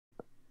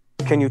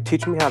Can you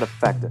teach me how to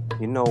factor?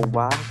 You know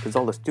why? Cause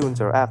all the students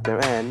are after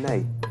and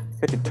they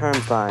get your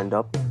terms lined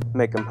up,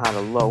 make them high to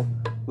low.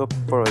 Look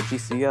for a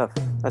GCF,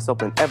 that's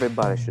something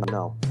everybody should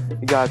know.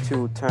 You got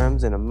two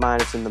terms and a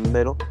minus in the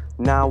middle.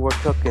 Now we're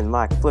cooking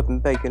like flipping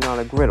bacon on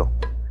a griddle.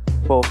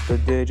 Both the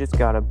digits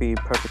gotta be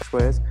perfect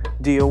squares.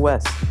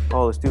 DOS,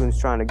 all the students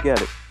trying to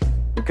get it.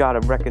 You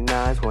gotta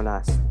recognize when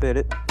I spit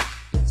it.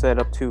 Set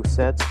up two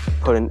sets,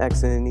 put an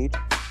X in each.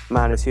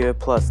 Minus here,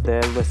 plus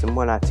there, listen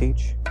when I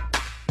teach.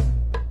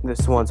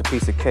 This one's a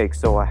piece of cake,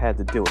 so I had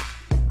to do it.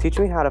 Teach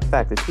me how to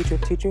factor, teach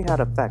me how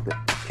to factor.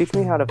 Teach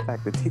me how to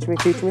factor, teach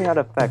me how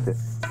to factor.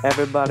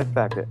 Everybody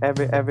factor,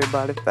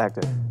 everybody factor.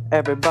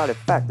 Everybody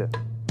factor.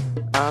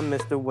 I'm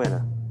Mr.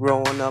 Winner,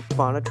 growing up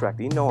on a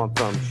tractor. You know I'm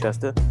from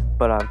Chester,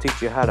 but I'll teach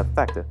you how to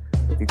factor.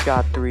 You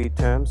got three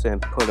terms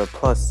and put a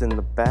plus in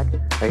the back.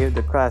 I hear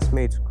the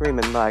classmates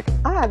screaming like,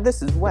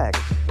 this is whack.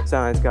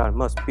 Signs got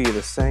must be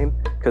the same,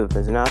 cause if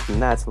it's not, then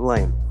that's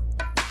lame.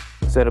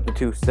 Set up the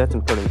two sets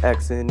and put an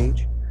X in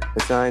each. The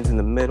signs in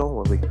the middle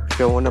will be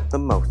showing up the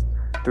most.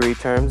 Three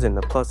terms and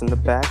the plus in the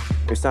back,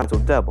 your signs will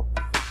double,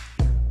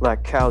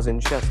 like cows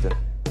in Chester.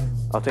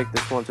 I'll take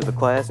this one to the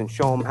class and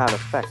show them how to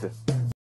factor.